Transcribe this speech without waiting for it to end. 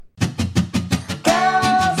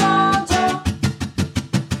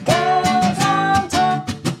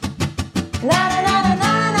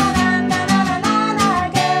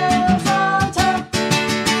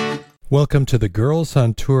Welcome to the Girls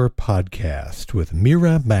on Tour podcast with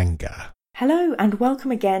Mira Manga. Hello and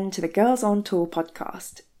welcome again to the Girls on Tour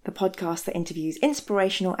podcast, the podcast that interviews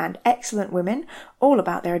inspirational and excellent women all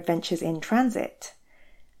about their adventures in transit.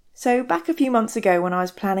 So back a few months ago when I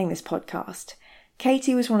was planning this podcast,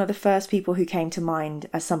 Katie was one of the first people who came to mind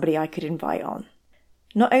as somebody I could invite on.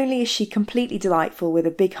 Not only is she completely delightful with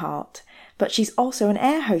a big heart, but she's also an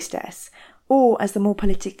air hostess, or as the more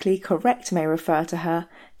politically correct may refer to her,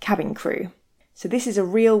 cabin crew. So this is a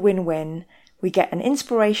real win-win. We get an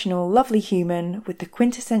inspirational, lovely human with the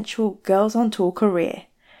quintessential Girls on Tour career.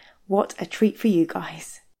 What a treat for you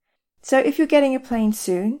guys. So if you're getting a plane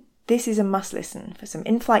soon, this is a must listen for some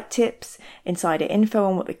in-flight tips, insider info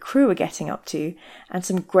on what the crew are getting up to, and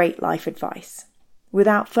some great life advice.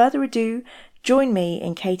 Without further ado, join me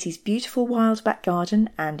in Katie's beautiful wild back garden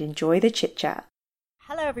and enjoy the chit-chat.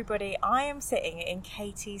 Hello everybody, I am sitting in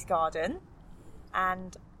Katie's garden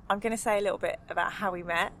and I'm going to say a little bit about how we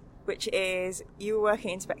met, which is you were working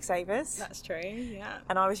in Specsavers. That's true, yeah.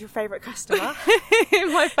 And I was your favourite customer.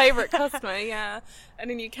 My favourite customer, yeah. And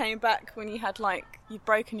then you came back when you had you'd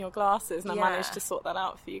broken your glasses and I managed to sort that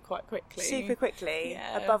out for you quite quickly. Super quickly,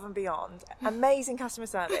 above and beyond. Amazing customer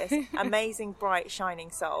service, amazing, bright,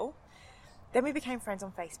 shining soul. Then we became friends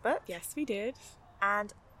on Facebook. Yes, we did.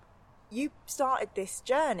 And you started this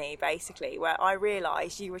journey, basically, where I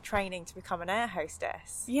realised you were training to become an air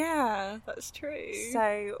hostess. Yeah, that's true.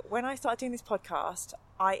 So when I started doing this podcast,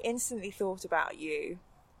 I instantly thought about you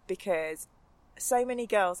because so many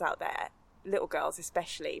girls out there, little girls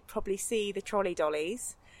especially, probably see the trolley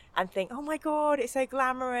dollies and think, oh my God, it's so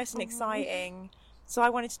glamorous and exciting. So I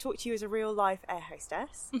wanted to talk to you as a real life air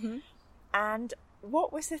hostess. Mm-hmm. And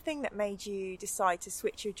what was the thing that made you decide to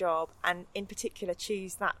switch your job and in particular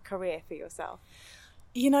choose that career for yourself?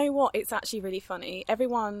 You know what? It's actually really funny.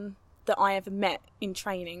 Everyone that I ever met in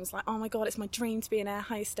training was like, oh my God, it's my dream to be an air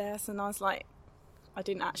hostess. And I was like, I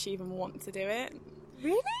didn't actually even want to do it.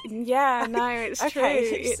 Really? Yeah, no, it's true.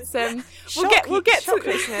 It's we'll get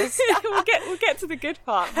to the good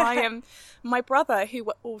part. My brother,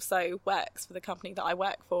 who also works for the company that I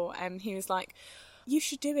work for, he was like, you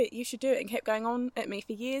should do it, and kept going on at me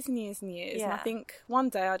for years and years and years. Yeah. And I think one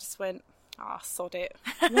day I just went, sod it,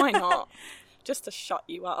 why not? Just to shut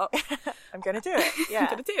you up. I'm going to do it, yeah. I'm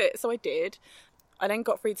going to do it. So I did. I then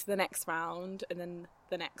got through to the next round, and then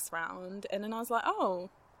the next round, and then I was like, I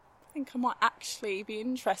think I might actually be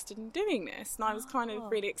interested in doing this. And I was kind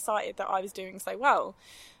of really excited that I was doing so well.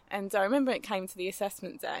 And I remember it came to the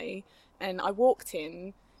assessment day, and I walked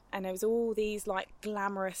in, and there was all these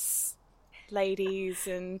glamorous ladies,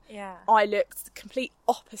 and I looked the complete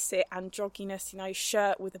opposite androgynous,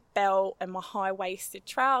 shirt with a belt and my high-waisted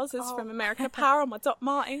trousers from American Apparel, my Doc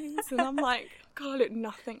Martens, and I'm like, God, I look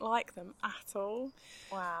nothing like them at all.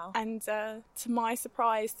 Wow. And to my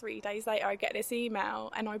surprise, 3 days later I get this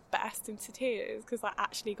email and I burst into tears because I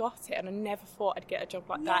actually got it, and I never thought I'd get a job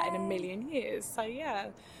like that in a million years. So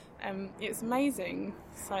it was amazing.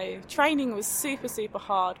 So training was super, super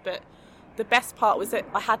hard, but the best part was that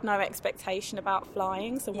I had no expectation about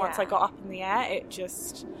flying, so once I got up in the air, it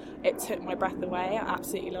took my breath away. I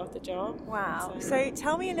absolutely loved the job. Wow. So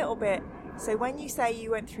tell me a little bit, so when you say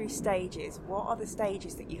you went through stages, what are the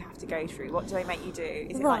stages that you have to go through? What do they make you do?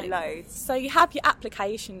 Is it loads? So you have your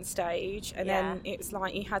application stage, and then it's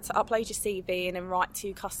you had to upload your CV and then write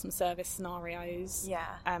 2 customer service scenarios. Yeah.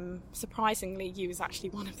 Surprisingly, you was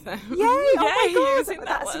actually one of them. Yay! Oh my God,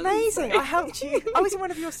 that's amazing. I helped you. I was in one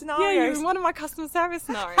of your scenarios. Yeah, you were in one of my customer service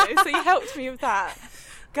scenarios, so you helped me with that.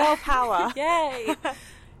 Girl power. Yay!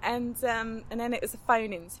 And then it was a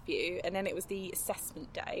phone interview, and then it was the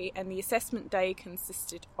assessment day, and the assessment day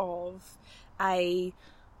consisted of a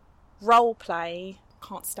role play.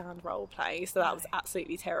 Can't stand role play, so that was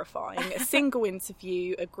absolutely terrifying. A single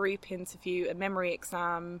interview, a group interview, a memory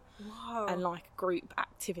exam, and a group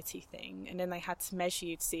activity thing. And then they had to measure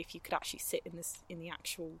you to see if you could actually sit in the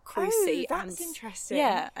actual crew seat. That's interesting.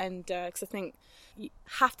 Yeah, and because I think you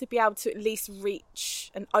have to be able to at least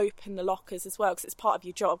reach and open the lockers as well, because it's part of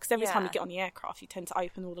your job. Because every time you get on the aircraft, you tend to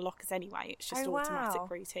open all the lockers anyway. It's just automatic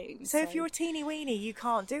routine. So if you're a teeny weeny, you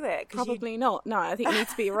can't do it? Probably not. No, I think you need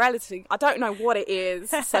to be relatively. I don't know what it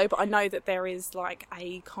is, but I know that there is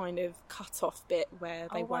a kind of cut-off bit where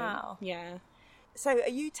they won't. Yeah. So are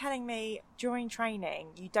you telling me during training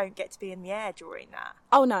you don't get to be in the air during that?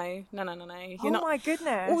 Oh, no. You're not. My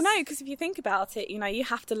goodness. Well, no, because if you think about it, you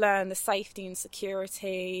have to learn the safety and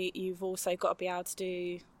security. You've also got to be able to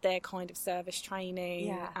do their kind of service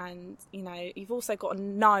training, and you know, you've also got to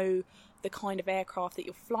know the kind of aircraft that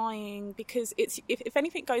you're flying, because it's if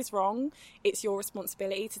anything goes wrong, it's your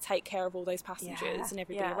responsibility to take care of all those passengers and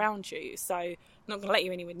everybody around you. So I'm not going to let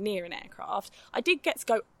you anywhere near an aircraft. I did get to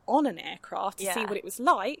go on an aircraft to see what it was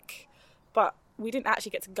like, but we didn't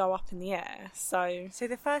actually get to go up in the air. So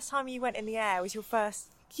the first time you went in the air was your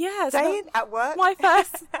first day at work? My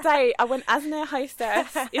first day, I went as an air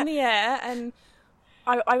hostess in the air, and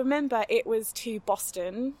I remember it was to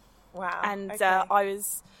Boston. Wow. And I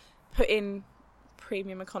was put in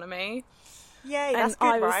premium economy. Yay, that's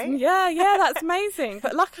good, right? Yeah, that's amazing.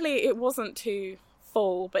 But luckily it wasn't too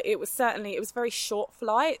full, but it was a very short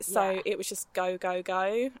flight, so it was just go, go,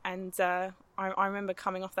 go. And I remember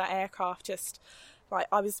coming off that aircraft just like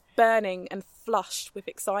I was burning and flushed with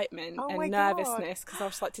excitement and nervousness, because I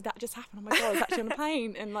was like, did that just happen? Oh my God, I was actually on a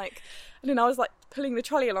plane. And then I was like pulling the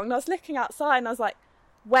trolley along, and I was looking outside and I was like,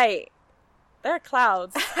 wait, there are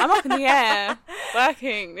clouds. I'm up in the air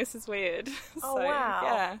working. This is weird. Oh, wow.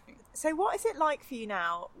 Yeah. So what is it like for you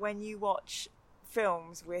now when you watch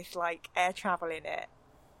films with like air travel in it,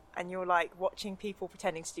 and you're like watching people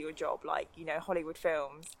pretending to do your job, like, you know, Hollywood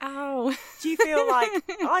films? Oh. Do you feel like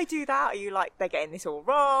I do that? Are you like, they're getting this all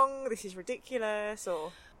wrong, this is ridiculous?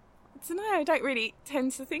 Or I don't know, I don't really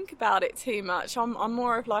tend to think about it too much. I'm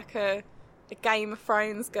more of like a Game of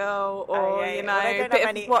Thrones girl, or you know,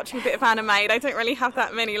 watching a bit of anime. They don't really have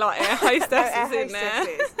that many like air hostesses in there.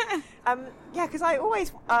 Because I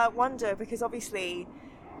always wonder, because obviously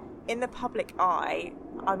in the public eye,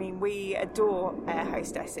 I mean, we adore air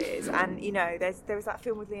hostesses, and you know, there was that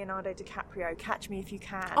film with Leonardo DiCaprio, Catch Me If You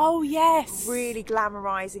Can. Oh yes, really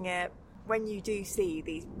glamorising it. When you do see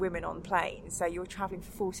these women on planes, so you're travelling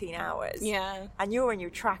for 14 hours, and you're in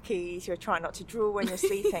your trackies, you're trying not to drool when you're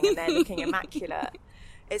sleeping, and they're looking immaculate.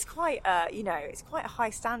 It's quite, it's quite a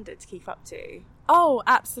high standard to keep up to. Oh,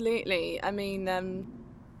 absolutely. I mean,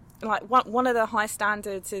 like one of the high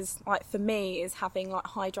standards is, like, for me, is having like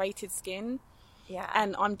hydrated skin. Yeah.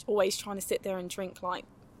 And I'm always trying to sit there and drink like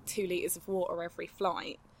 2 litres of water every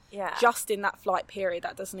flight. Yeah. Just in that flight period.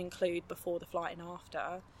 That doesn't include before the flight and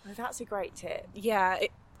after. Oh, that's a great tip. Yeah,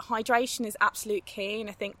 hydration is absolute key, and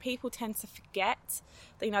I think people tend to forget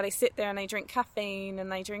that, you know, they sit there and they drink caffeine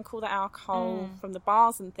and they drink all the alcohol from the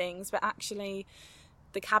bars and things, but actually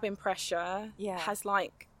the cabin pressure has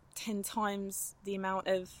like 10 times the amount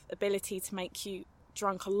of ability to make you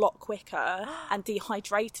drunk a lot quicker and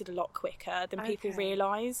dehydrated a lot quicker than people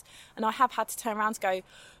realise. And I have had to turn around to go,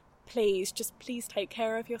 please take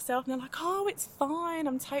care of yourself. And they're like, oh, it's fine,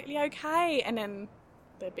 I'm totally okay. And then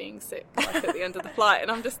they're being sick like at the end of the flight,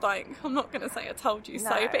 and I'm just like, I'm not going to say I told you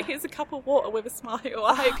so, but here's a cup of water with a smile.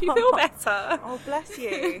 I hope you feel better. Oh, bless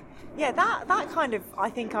you. Yeah, that kind of,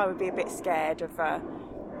 I think I would be a bit scared of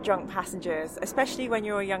drunk passengers, especially when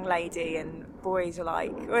you're a young lady and boys are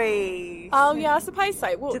like, oi. Oh yeah, I suppose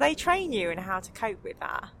so. Well, do they train you in how to cope with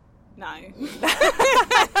that? No.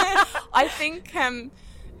 I think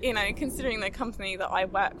you know, considering the company that I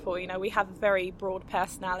work for, you know, we have a very broad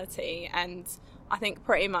personality, and I think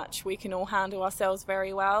pretty much we can all handle ourselves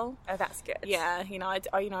very well. Oh, that's good. Yeah, you know,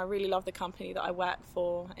 I really love the company that I work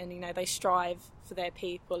for, and you know, they strive for their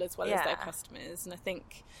people as well as their customers, and I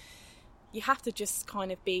think you have to just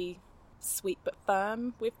kind of be sweet but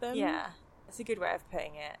firm with them. Yeah, that's a good way of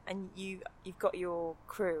putting it. And you've got your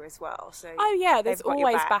crew as well, so oh yeah, there's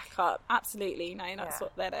always backup. Absolutely, you know, that's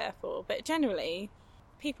what they're there for. But generally,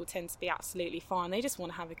 people tend to be absolutely fine. They just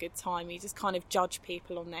want to have a good time. You just kind of judge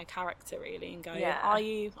people on their character, really, and go, are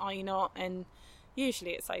you not? And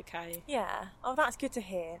usually it's okay. Yeah. Oh, that's good to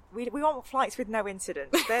hear. We want flights with no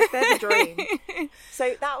incidents. They're the dream.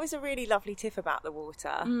 So that was a really lovely tip about the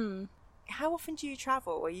water. How often do you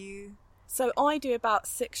travel? So I do about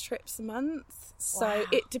 6 trips a month. So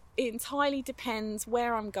it entirely depends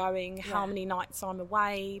where I'm going, how many nights I'm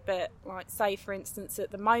away. But like, say for instance,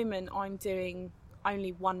 at the moment I'm doing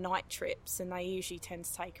only 1 night trips, and they usually tend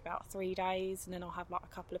to take about 3 days, and then I'll have like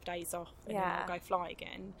a couple of days off, and then I'll go fly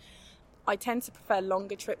again. I tend to prefer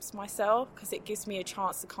longer trips myself, because it gives me a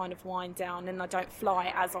chance to kind of wind down, and I don't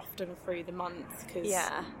fly as often through the month, because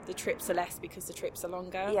the trips are less because the trips are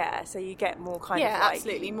longer. Yeah, so you get more kind of like... Yeah,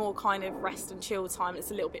 absolutely, more kind of rest and chill time.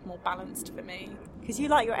 It's a little bit more balanced for me. Because you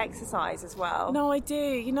like your exercise as well. No, I do.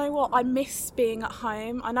 You know what? I miss being at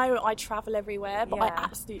home. I know I travel everywhere, but I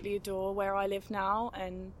absolutely adore where I live now,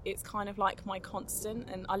 and it's kind of like my constant,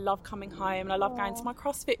 and I love coming home, and I love going to my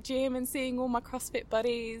CrossFit gym and seeing all my CrossFit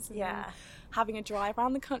buddies. And having a drive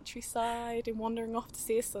around the countryside and wandering off to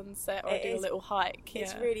see a sunset or do a little hike.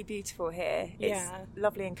 It's really beautiful here. It's Yeah.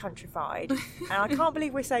 lovely and countrified. And I can't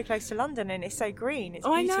believe we're so close to London and it's so green. It's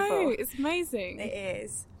beautiful. I know, it's amazing. It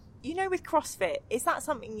is. You know, with CrossFit, is that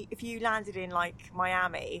something, if you landed in like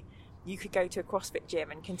Miami, you could go to a CrossFit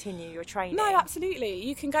gym and continue your training? No, absolutely.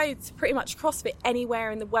 You can go to pretty much CrossFit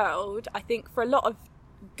anywhere in the world. I think for a lot of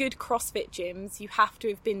good CrossFit gyms, you have to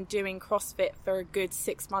have been doing CrossFit for a good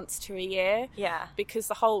 6 months to a year. Yeah. Because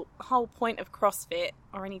the whole point of CrossFit,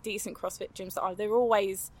 or any decent CrossFit gyms that are, they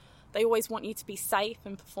always want you to be safe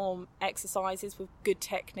and perform exercises with good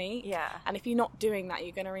technique. Yeah. And if you're not doing that,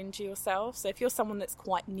 you're going to injure yourself. So if you're someone that's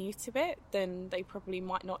quite new to it, then they probably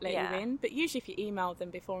might not let you in. But usually if you email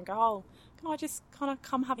them before and go, oh, can I just kind of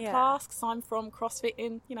come have a class because I'm from CrossFit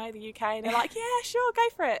in, the UK? And they're like, yeah, sure, go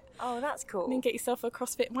for it. Oh, that's cool. And then get yourself a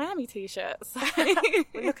CrossFit Miami t-shirt. So.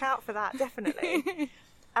 We'll look out for that, definitely.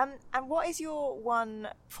 And what is your one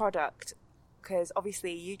product? Because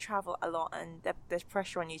obviously you travel a lot and there's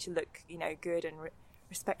pressure on you to look, good and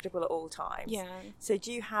respectable at all times. Yeah. So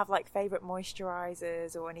do you have like favourite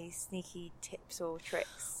moisturisers or any sneaky tips or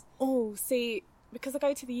tricks? Oh, see, because I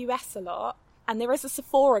go to the US a lot, and there is a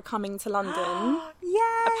Sephora coming to London. Yay!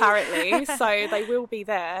 Apparently, so they will be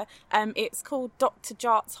there. It's called Dr.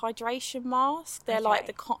 Jart's hydration mask. They're like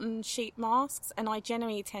the cotton sheet masks, and I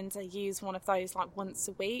generally tend to use one of those like once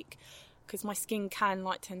a week because my skin can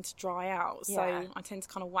tend to dry out. So I tend to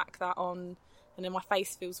kind of whack that on, and then my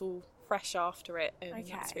face feels all fresh after it, and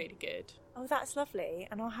that's really good. Oh, that's lovely.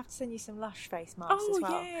 And I'll have to send you some Lush face masks as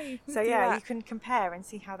well. Yay. So you can compare and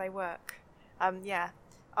see how they work.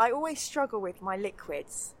 I always struggle with my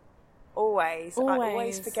liquids. Always. I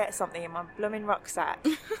always forget something in my blooming rucksack.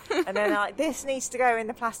 And then this needs to go in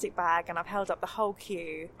the plastic bag, and I've held up the whole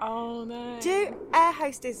queue. Oh, no. Do air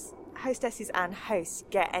hostesses and hosts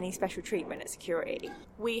get any special treatment at security?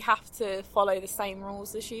 We have to follow the same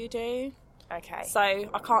rules as you do. Okay. So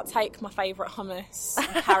I can't take my favourite hummus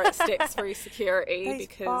and carrot sticks through security. Those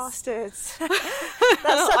because bastards.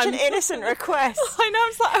 That's such an innocent request. I know,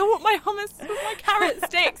 I'm like, I want my hummus with my carrot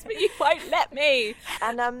sticks, but you won't let me.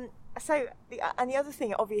 And so the other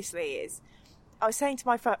thing obviously is, I was saying to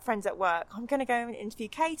my friends at work, I'm going to go and interview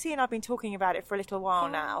Katie, and I've been talking about it for a little while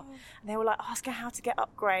now. And they were like, ask her how to get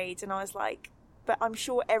upgrades. And I was like, but I'm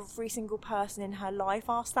sure every single person in her life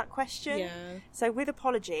asked that question. Yeah. So with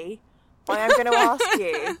apology, I am going to ask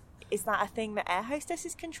you, is that a thing that air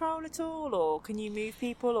hostesses control at all, or can you move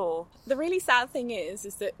people? Or the really sad thing is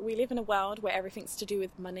that we live in a world where everything's to do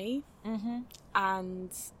with money. Mm-hmm. And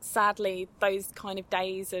sadly, those kind of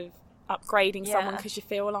days of upgrading someone because you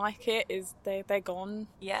feel like it they're gone.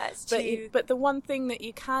 Yeah, it's but the one thing that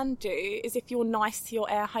you can do is, if you're nice to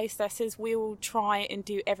your air hostesses, we will try and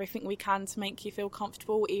do everything we can to make you feel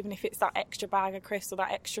comfortable, even if it's that extra bag of crisps or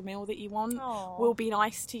that extra meal that you want. Aww. We'll be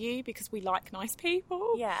nice to you because we like nice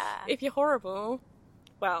people. Yeah. If you're horrible,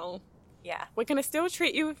 well, we're going to still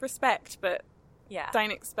treat you with respect, but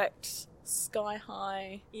don't expect sky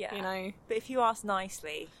high. But if you ask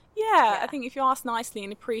nicely, I think if you ask nicely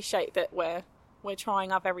and appreciate that we're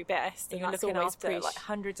trying our very best, and you're that's looking always after like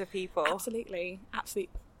hundreds of people. Absolutely,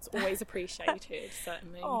 it's always appreciated.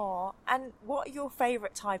 Certainly. Oh, and what are your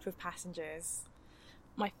favourite type of passengers?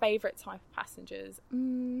 My favourite type of passengers,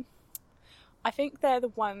 I think they're the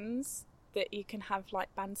ones that you can have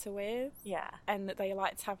like banter with, and that they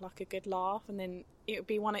like to have like a good laugh. And then it would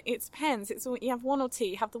be it depends, you have one or two.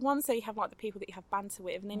 You have the ones where you have like the people that you have banter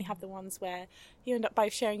with, and then you have the ones where you end up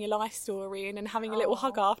both sharing your life story and then having a little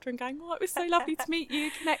hug after and going, oh, it was so lovely to meet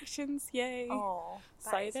you, connections, yay.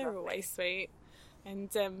 So they're lovely. Always sweet.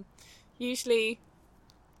 And usually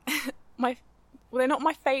they're not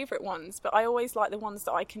my favourite ones, but I always like the ones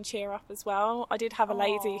that I can cheer up as well. I did have a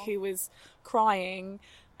lady who was crying,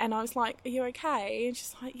 and I was like, are you okay? And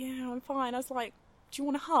she's like, yeah, I'm fine. I was like, do you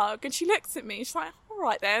want a hug? And she looked at me. She's like, all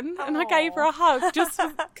right then. And I gave her a hug just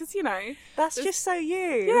because, That's just so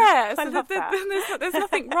you. Yeah. I love that. There's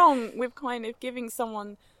nothing wrong with kind of giving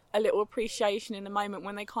someone a little appreciation in the moment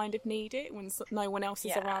when they kind of need it, when no one else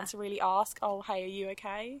is around to really ask, oh, hey, are you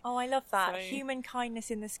okay? Oh, I love that. Human kindness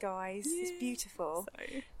in the skies. It's beautiful.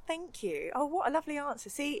 Thank you. Oh, what a lovely answer.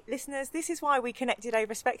 See, listeners, this is why we connected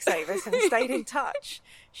over Specsavers and stayed in touch.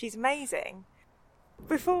 She's amazing.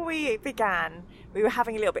 Before we began, we were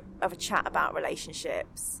having a little bit of a chat about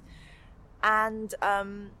relationships. And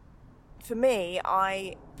for me,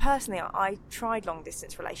 I tried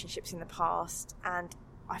long-distance relationships in the past, and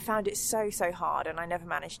I found it so hard, and I never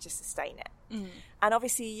managed to sustain it. And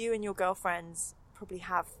obviously you and your girlfriends probably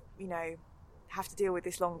have, have to deal with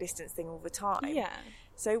this long distance thing all the time. Yeah.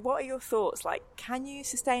 So what are your thoughts? Like, can you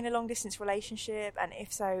sustain a long distance relationship? And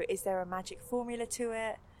if so, is there a magic formula to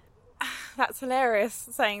it? That's hilarious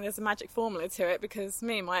saying there's a magic formula to it, because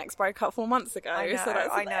me and my ex broke up 4 months ago. I know, so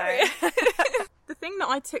that's hilarious. The thing that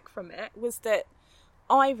I took from it was that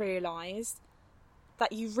I realised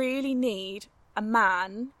that you really need a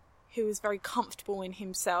man who is very comfortable in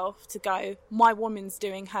himself to go, my woman's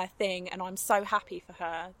doing her thing and I'm so happy for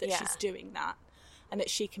her that she's doing that, and that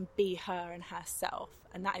she can be her and herself.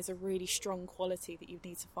 And that is a really strong quality that you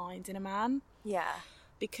need to find in a man. Yeah.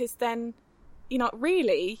 Because then,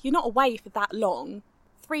 really, you're not away for that long.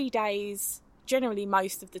 3 days, generally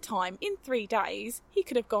most of the time. In 3 days, he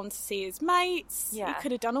could have gone to see his mates. Yeah. He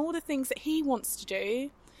could have done all the things that he wants to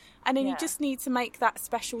do. And then you just need to make that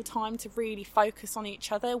special time to really focus on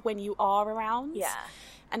each other when you are around. Yeah.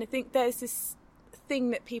 And I think there's this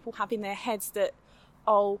thing that people have in their heads that,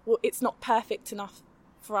 it's not perfect enough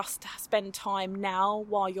for us to spend time now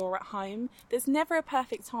while you're at home. There's never a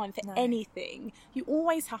perfect time for anything. You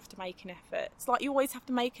always have to make an effort. It's like you always have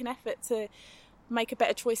to make an effort to make a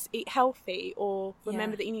better choice to eat healthy, or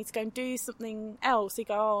remember that you need to go and do something else. You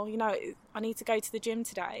go, I need to go to the gym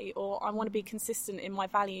today, or I want to be consistent in my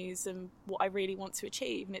values and what I really want to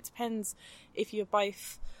achieve. And it depends if you're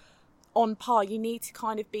both on par. You need to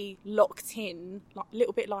kind of be locked in, like a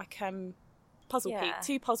little bit like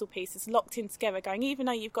two puzzle pieces locked in together, going, even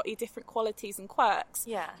though you've got your different qualities and quirks,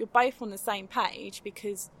 you're both on the same page,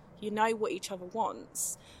 because you know what each other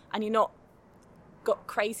wants, and you're not got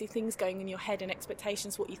crazy things going in your head and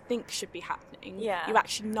expectations what you think should be happening. You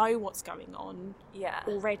actually know what's going on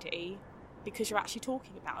already, because you're actually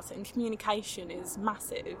talking about it, and communication is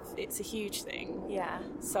massive. It's a huge thing.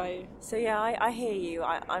 So I hear you.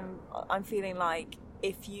 I'm feeling like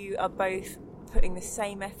if you are both putting the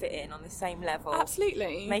same effort in on the same level,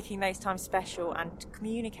 absolutely, making those times special and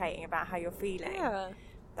communicating about how you're feeling,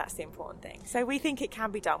 that's the important thing. So we think it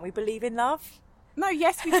can be done. We believe in love. No,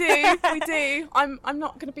 yes, we do. We do. I'm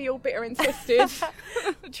not going to be all bitter and twisted.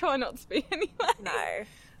 Try not to be anyway. No.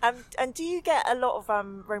 And do you get a lot of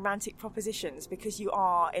romantic propositions because you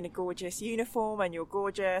are in a gorgeous uniform and you're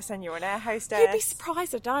gorgeous and you're an air hostess? You'd be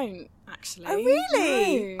surprised I don't, actually. Oh,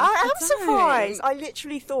 really? No, I am surprised. I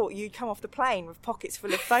literally thought you'd come off the plane with pockets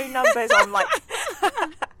full of phone numbers on, like,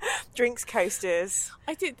 drinks coasters.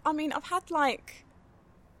 I did. I mean, I've had, like,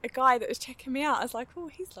 a guy that was checking me out. I was like, oh,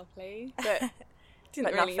 he's lovely. But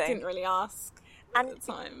didn't really ask. And at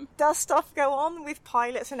the time. Does stuff go on with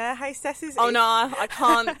pilots and air hostesses? Oh no, I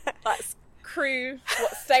can't. That's crew.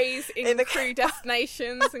 What stays in the crew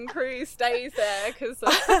destinations, and crew stays there because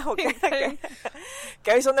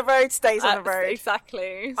goes on the road, stays on the road.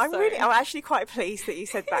 Exactly. I'm actually quite pleased that you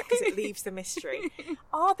said that, because it leaves the mystery.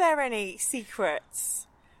 Are there any secrets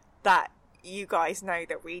that you guys know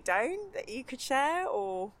that we don't, that you could share,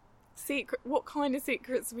 or secret? What kind of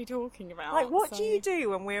secrets are we talking about? Like, what do you do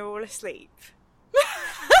when we're all asleep?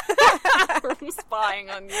 We're all spying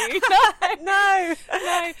on you. No.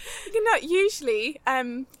 Usually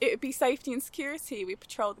it would be safety and security. We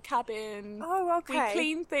patrol the cabin. Oh, okay. We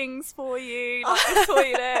clean things for you, like the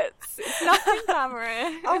toilets. It's nothing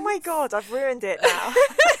glamorous. Oh my God, I've ruined it now.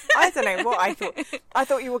 I don't know what I thought. I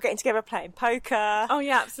thought you were getting together playing poker. Oh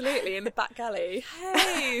yeah, absolutely, in the back alley.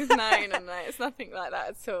 Hey, no, it's nothing like that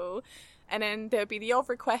at all. And then there'll be the odd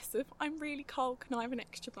request of, I'm really cold, can I have an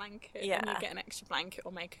extra blanket? Yeah. And you get an extra blanket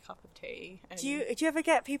or make a cup of tea. And do you ever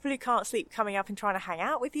get people who can't sleep coming up and trying to hang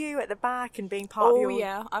out with you at the back and being part of your... Oh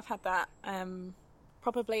yeah, I've had that.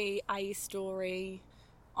 Probably a story.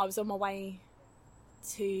 I was on my way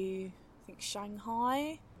to, I think,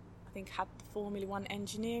 Shanghai. I think had the Formula One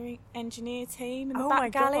engineer team in the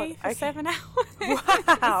back alley for 7 hours.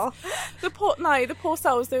 Wow. The poor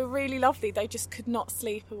souls, they were really lovely. They just could not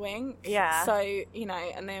sleep a wink. Yeah. So,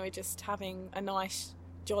 and they were just having a nice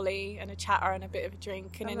jolly and a chatter and a bit of a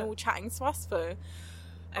drink, and then all chatting to us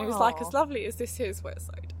and it was like, as lovely as this is, we're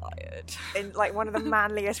so tired. In like one of the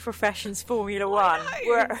manliest professions, Formula One.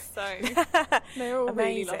 So they're all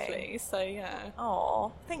really lovely. So yeah.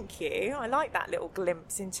 Oh, thank you. I like that little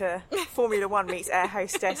glimpse into Formula One meets air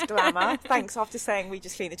hostess glamour. Thanks, after saying we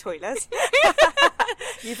just clean the toilets.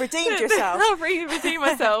 You've redeemed yourself. I've really redeemed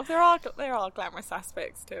myself. There are glamorous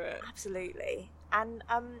aspects to it. Absolutely. And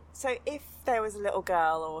so if there was a little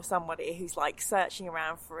girl or somebody who's like searching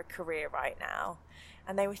around for a career right now,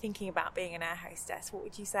 and they were thinking about being an air hostess, what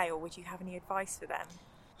would you say, or would you have any advice for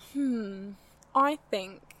them? I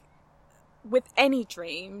think with any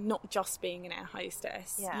dream, not just being an air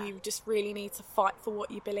hostess, you just really need to fight for what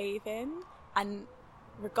you believe in. And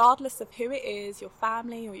regardless of who it is, your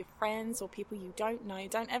family or your friends or people you don't know,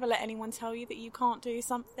 don't ever let anyone tell you that you can't do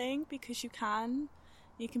something, because you can.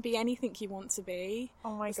 You can be anything you want to be.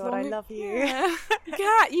 Oh my God, I love you. Yeah,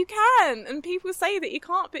 yeah, you can. And people say that you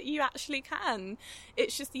can't, but you actually can.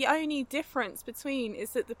 It's just the only difference between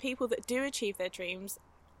is that the people that do achieve their dreams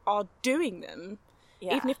are doing them.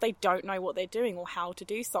 Yeah. Even if they don't know what they're doing or how to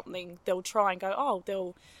do something, they'll try and go,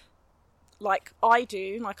 they'll, like I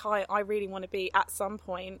do, like I really want to be at some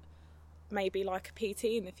point, maybe like a PT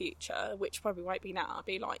in the future, which probably won't be now, it'll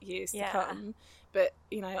be like years to come. But,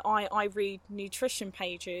 you know, I read nutrition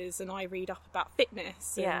pages and I read up about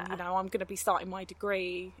fitness. And, you know, I'm going to be starting my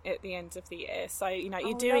degree at the end of the year. So, you know,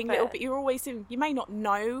 you're doing little bit, you're always doing, you may not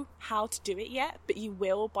know how to do it yet, but you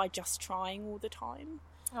will by just trying all the time.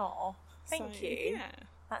 Oh, thank you. Yeah.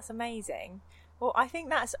 That's amazing. Well, I think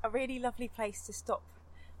that's a really lovely place to stop.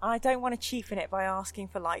 And I don't want to cheapen it by asking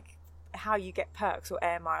for, like, how you get perks or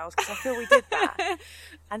air miles, because I feel we did that.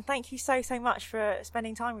 And thank you so much for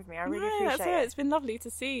spending time with me. I really appreciate it. It's been lovely to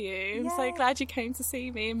see you. I'm so glad you came to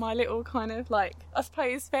see me in my little kind of, like, I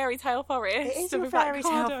suppose, fairy tale forest. It is your fairy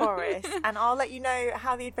tale forest. And I'll let you know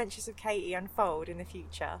how the adventures of Katie unfold in the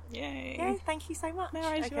future. Yay. Yeah, thank you so much.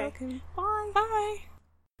 No, you're welcome. Bye. Bye.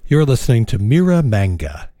 You're listening to Mira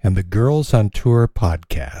Manga and the Girls on Tour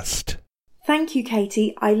podcast. Thank you,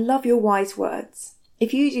 Katie. I love your wise words.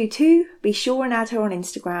 If you do too, be sure and add her on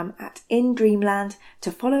Instagram at InDreamland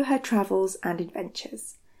to follow her travels and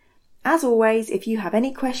adventures. As always, if you have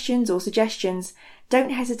any questions or suggestions, don't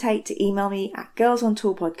hesitate to email me at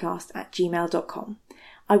girlsontourpodcast@gmail.com.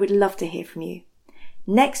 I would love to hear from you.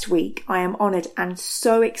 Next week, I am honoured and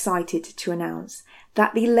so excited to announce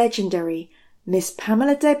that the legendary Miss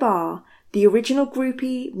Pamela Des Barres, the original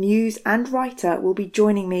groupie, muse and writer, will be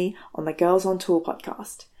joining me on the Girls on Tour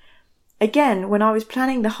podcast. Again, when I was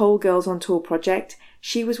planning the whole Girls on Tour project,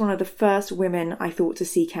 she was one of the first women I thought to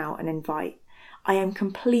seek out and invite. I am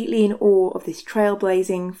completely in awe of this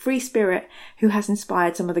trailblazing, free spirit who has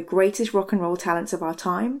inspired some of the greatest rock and roll talents of our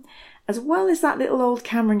time, as well as that little old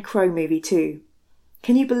Cameron Crowe movie too.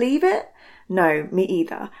 Can you believe it? No, me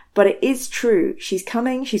either. But it is true. She's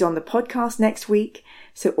coming. She's on the podcast next week.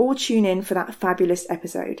 So all tune in for that fabulous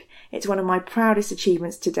episode. It's one of my proudest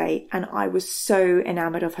achievements to date, and I was so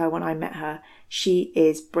enamoured of her when I met her. She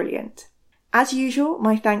is brilliant. As usual,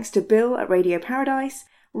 my thanks to Bill at Radio Paradise,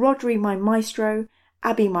 Rodri my maestro,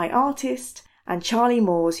 Abby my artist, and Charlie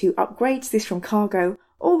Moores, who upgrades this from cargo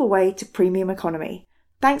all the way to premium economy.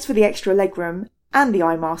 Thanks for the extra legroom and the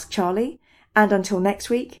eye mask, Charlie. And until next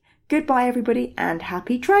week, goodbye everybody and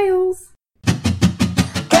happy trails!